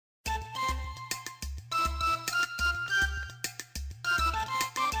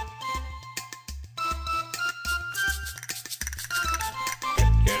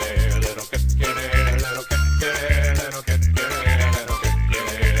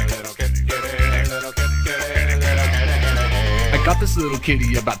got this little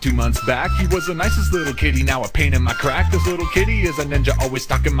kitty about 2 months back. He was the nicest little kitty, now a pain in my crack. This little kitty is a ninja, always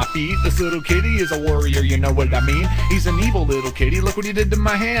stalking my feet. This little kitty is a warrior, you know what I mean. He's an evil little kitty, look what he did to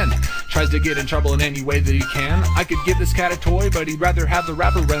my hand. Tries to get in trouble in any way that he can. I could give this cat a toy, but he'd rather have the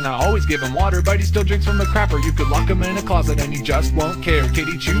wrapper. And I always give him water, but he still drinks from the crapper. You could lock him in a closet and he just won't care.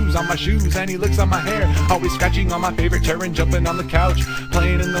 Kitty chews on my shoes and he licks on my hair. Always scratching on my favorite chair and jumping on the couch.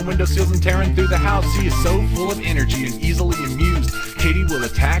 Playing in the windowsills and tearing through the house. He is so full of energy and easily amused. Kitty will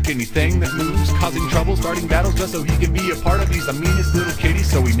attack anything that moves, causing trouble, starting battles just so he can be a part of. He's the meanest little kitty,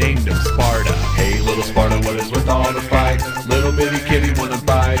 so we named him Sparta. Hey little Sparta, what is with all the fight? Little bitty kitty wanna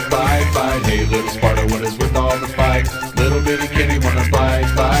bite. Hey little Sparta, what is with all the fight? Little bitty kitty wanna bite.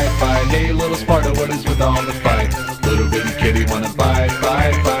 Hey little Sparta, what is with all the fight? Little bitty kitty wanna bite.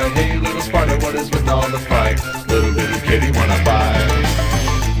 Hey little Sparta, what is with all the fight? Little bitty kitty wanna bite.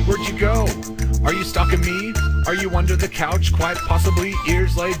 Where'd you go? Are you stalking me? Are you under the couch? Quite possibly,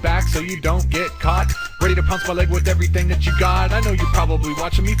 ears laid back so you don't get caught. Ready to pounce my leg with everything that you got. I know you're probably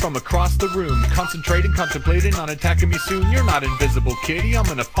watching me from across the room, concentrating, contemplating on attacking me soon. You're not invisible, kitty, I'm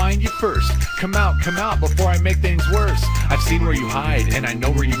gonna find you first. Come out before I make things worse. I've seen where you hide and I know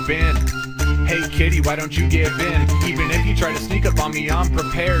where you've been. Hey kitty, why don't you give in? Even if you try to sneak up on me, I'm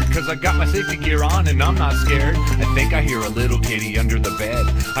prepared. Cause I got my safety gear on and I'm not scared. I think I hear a little kitty under the bed.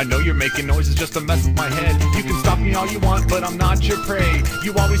 I know you're making noises just to mess with my head. You can stop me all you want, but I'm not your prey.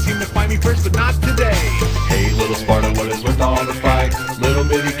 You always seem to find me first, but not today. Hey little Sparta, what is with all the fight? Little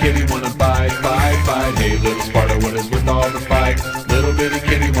bitty kitty wanna bite. Hey little Sparta, what is with all the fight? Little bitty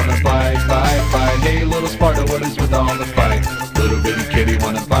kitty wanna bite. Hey little Sparta, what is with all the fight? Little bitty kitty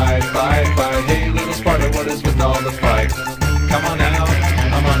wanna bite. Hey little Sparta, what is with all the fight? Come on out,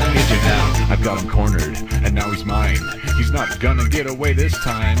 I'm gonna get you now. I've got him cornered, and now he's mine. He's not gonna get away this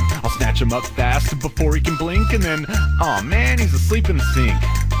time. I'll snatch him up fast before he can blink, and then, aw man, he's asleep in the sink.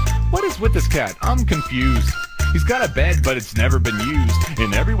 What is with this cat? I'm confused. He's got a bed, but it's never been used.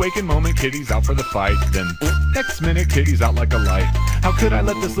 In every waking moment, Kitty's out for the fight. Then, next minute, Kitty's out like a light. How could I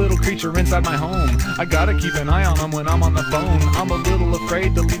let this little creature inside my home? I gotta keep an eye on him when I'm on the phone. I'm a little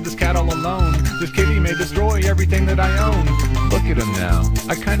afraid to leave this cat all alone. This kitty may destroy everything that I own. Look at him now.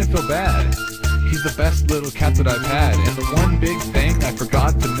 I kinda feel bad. He's the best little cat that I've had. And the one big thing I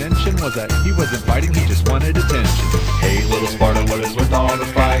forgot to mention was that he wasn't fighting, he just wanted attention. Hey little Sparta, what is with all the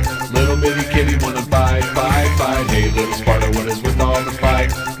fight? Little bitty kitty wanna bite. Hey little Sparta, what is with all the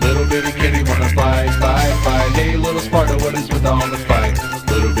fight? Little bitty kitty wanna bite. Hey little Sparta, what is with all the fight?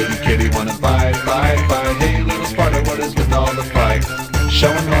 Little bitty kitty wanna bite. Hey little Sparta, what is with all the fight?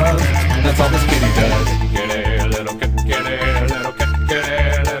 Showing love, that's all this kitty does. Kitty, little kit, kitty, little kit,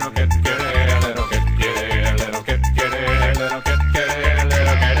 kitty, little kit, kitty, little kit, kitty, little kit, kitty, little kit, kitty,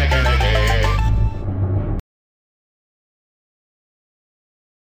 little kitty, kitty, kitty.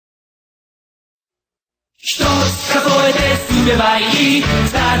 一つ数えて進めばいい、二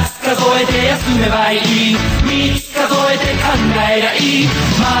つ数えて休めばいい、三つ数えて考えりゃいい、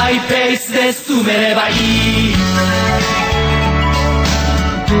マイペースで進めればいい。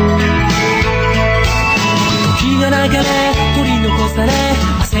時が流れ取り残され、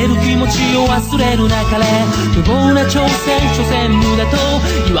焦る気持ちを忘れる中で、無謀な挑戦所詮無駄と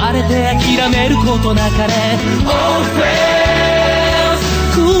言われて諦めることなかれ。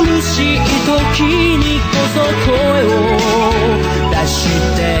苦しい時にこそ声を出し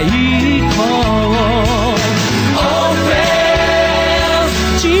ていこう。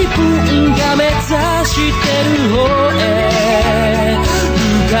自分が目指してる方へ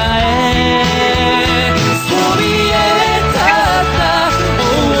向かえ。そびえ立った大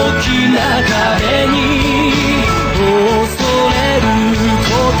きな壁に恐れるこ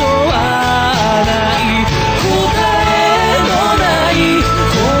とはない。答えのない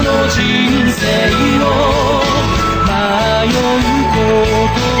この人生を迷うこ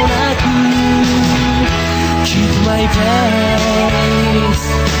となく Keep my pace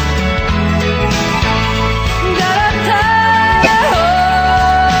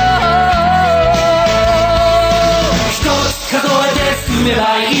一つ数えて進めば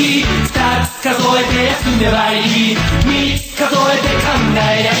いい、二つ数えて休めばいい、三つ数えて考え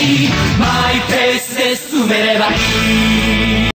りゃいい、マイペースで進めればいい。